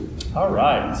All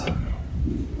right.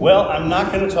 Well, I'm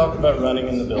not going to talk about running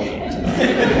in the building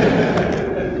tonight.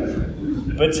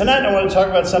 But tonight I want to talk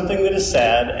about something that is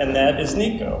sad, and that is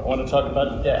Nico. I want to talk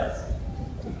about death.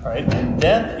 All right? And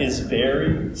death is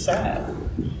very sad.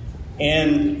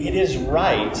 And it is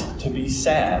right to be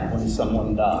sad when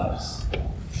someone dies.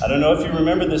 I don't know if you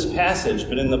remember this passage,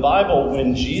 but in the Bible,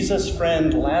 when Jesus'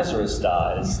 friend Lazarus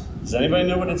dies, does anybody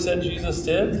know what it said Jesus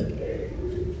did?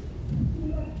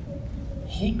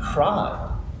 He cried.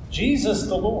 Jesus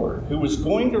the Lord, who was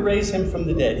going to raise him from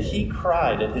the dead, he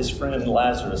cried at his friend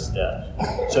Lazarus'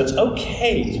 death. So it's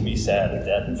okay to be sad at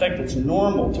death. In fact, it's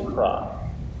normal to cry.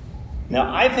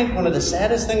 Now, I think one of the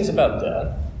saddest things about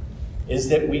death is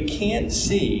that we can't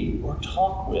see or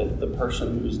talk with the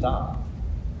person who's died.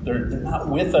 They're not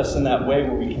with us in that way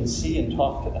where we can see and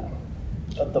talk to them.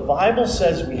 But the Bible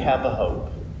says we have a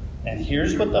hope. And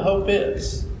here's what the hope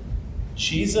is.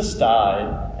 Jesus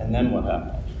died, and then what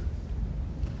happened?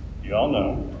 You all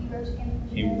know.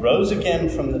 He rose again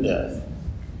from the dead.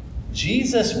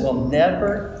 Jesus will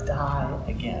never die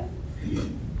again.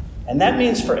 And that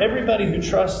means for everybody who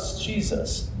trusts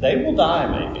Jesus, they will die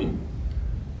maybe,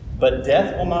 but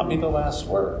death will not be the last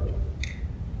word.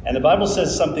 And the Bible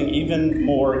says something even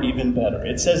more, even better.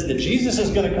 It says that Jesus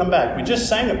is going to come back. We just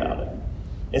sang about it.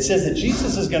 It says that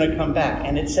Jesus is going to come back.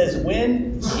 And it says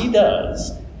when he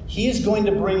does, he is going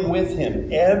to bring with him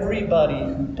everybody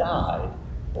who died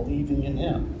believing in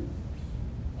him.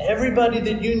 Everybody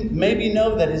that you maybe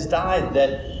know that has died,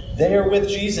 that they are with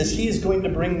Jesus, he is going to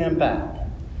bring them back.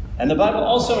 And the Bible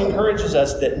also encourages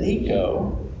us that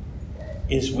Nico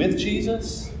is with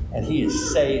Jesus and he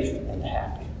is safe and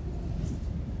happy.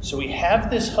 So we have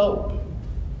this hope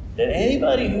that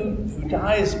anybody who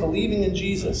dies believing in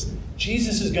Jesus,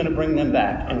 Jesus is going to bring them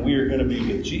back, and we are going to be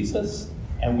with Jesus,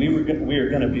 and we are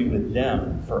going to be with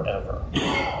them forever.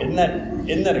 Isn't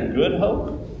that a good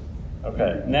hope?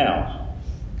 Okay, now,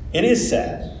 it is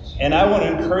sad. And I want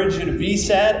to encourage you to be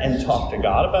sad and talk to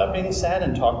God about being sad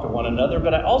and talk to one another.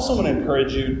 But I also want to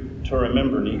encourage you to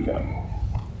remember Nico,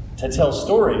 to tell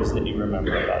stories that you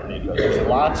remember about Nico. There's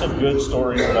lots of good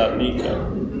stories about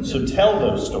Nico. So tell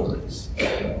those stories.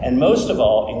 And most of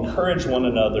all, encourage one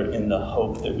another in the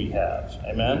hope that we have.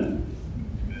 Amen?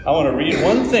 I want to read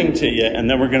one thing to you, and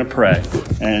then we're going to pray.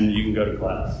 And you can go to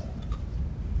class.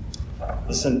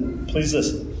 Listen, please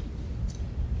listen.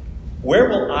 Where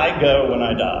will I go when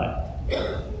I die?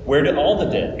 Where do all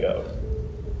the dead go?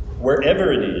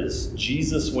 Wherever it is,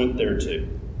 Jesus went there too.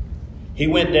 He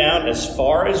went down as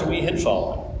far as we had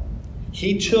fallen.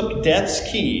 He took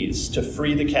death's keys to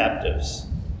free the captives.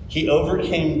 He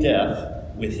overcame death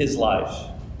with his life.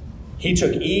 He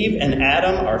took Eve and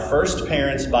Adam, our first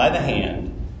parents, by the hand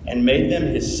and made them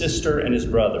his sister and his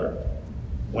brother.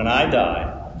 When I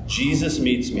die, Jesus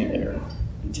meets me there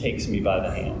and takes me by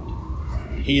the hand.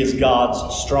 He is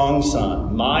God's strong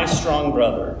son, my strong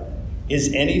brother.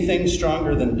 Is anything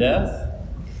stronger than death?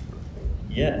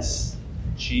 Yes,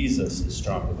 Jesus is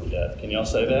stronger than death. Can y'all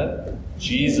say that?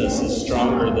 Jesus is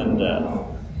stronger than death.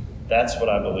 That's what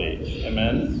I believe.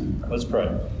 Amen? Let's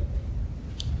pray.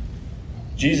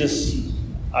 Jesus,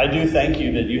 I do thank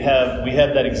you that we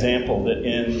have that example that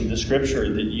in the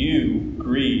scripture that you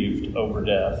grieved over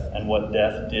death and what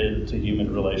death did to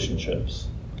human relationships.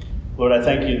 Lord, I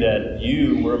thank you that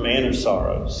you were a man of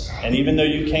sorrows. And even though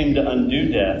you came to undo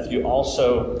death, you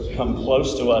also come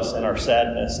close to us in our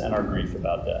sadness and our grief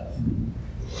about death.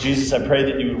 Jesus, I pray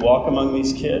that you would walk among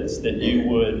these kids, that you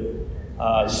would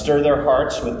stir their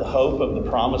hearts with the hope of the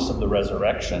promise of the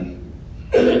resurrection,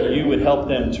 and that you would help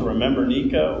them to remember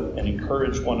Nico and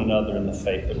encourage one another in the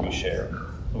faith that we share.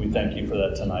 And we thank you for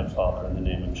that tonight, Father, in the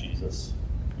name of Jesus.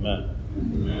 Amen.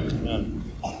 Amen. Amen.